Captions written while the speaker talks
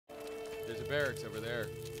There's a barracks over there.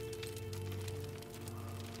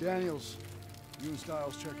 Daniels, you and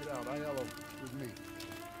Stiles check it out. Aiello with me.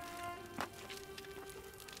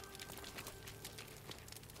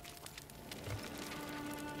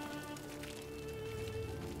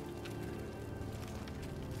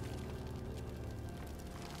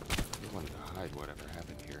 I wanted to hide whatever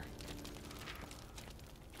happened here.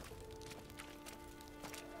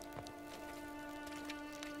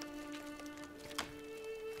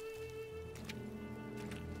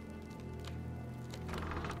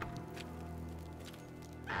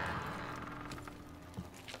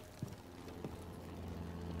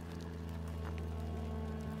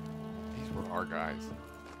 These were our guys.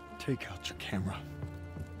 Take out your camera.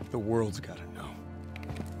 The world's gotta know.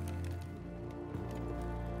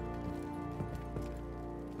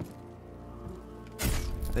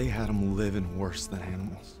 They had them living worse than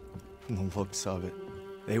animals. From the looks of it,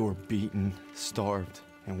 they were beaten, starved,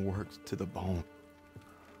 and worked to the bone.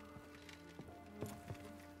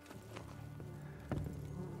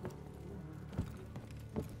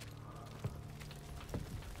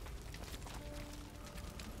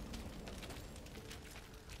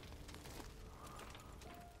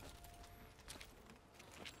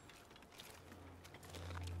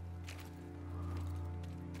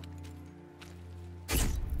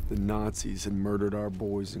 The Nazis had murdered our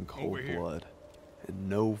boys in cold blood, and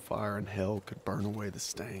no fire in hell could burn away the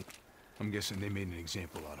stain. I'm guessing they made an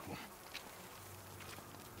example out of them.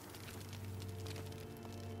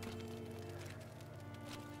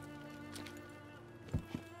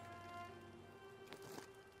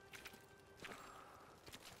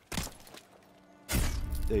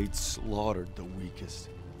 They'd slaughtered the weakest,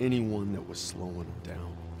 anyone that was slowing them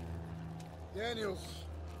down. Daniels,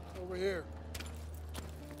 over here.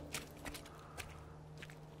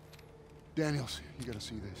 Daniels, you gotta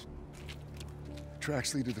see this.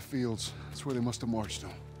 Tracks lead to the fields. That's where they must have marched to.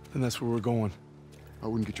 And that's where we're going. I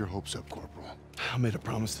wouldn't get your hopes up, Corporal. I made a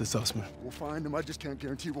promise to Zussman. We'll find him. I just can't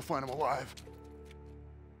guarantee we'll find him alive.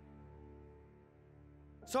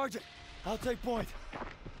 Sergeant, I'll take point.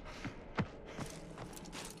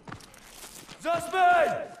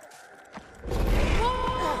 Zussman!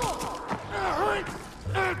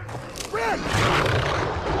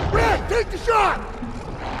 Red, take the shot!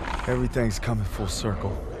 Everything's coming full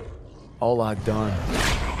circle. All I've done,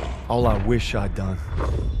 all I wish I'd done.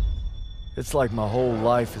 It's like my whole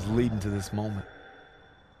life is leading to this moment.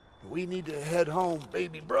 We need to head home,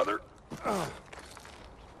 baby brother.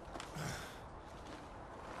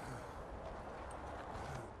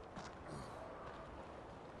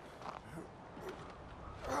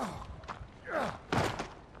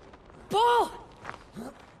 Paul!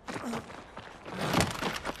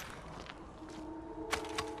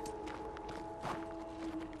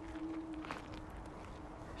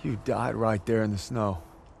 You died right there in the snow.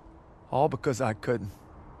 All because I couldn't.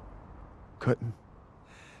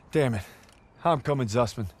 Damn it. I'm coming,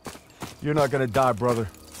 Zussman. You're not gonna die, brother.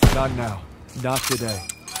 Not now. Not today.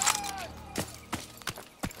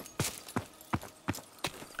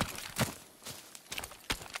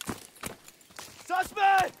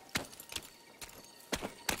 Zussman!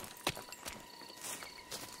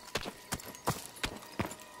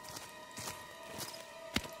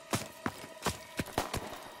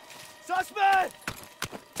 Zussman!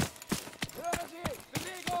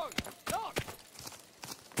 Bewegung! Los!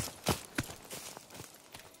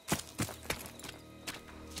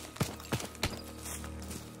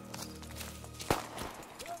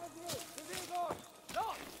 Bewegung!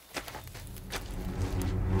 Los!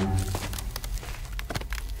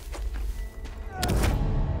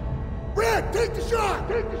 Red, take the shot!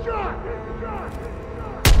 Take the shot! Take the shot!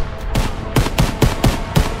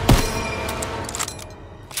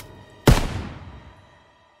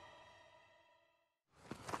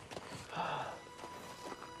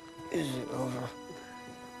 Is it over?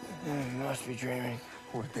 You must be dreaming.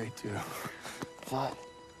 What'd they do? Thought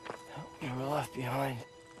you were left behind.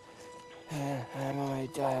 And I'm going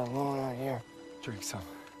to die alone out here. Drink some.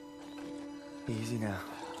 Easy now.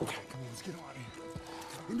 Come on, let's get on here.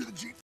 Into the Jeep.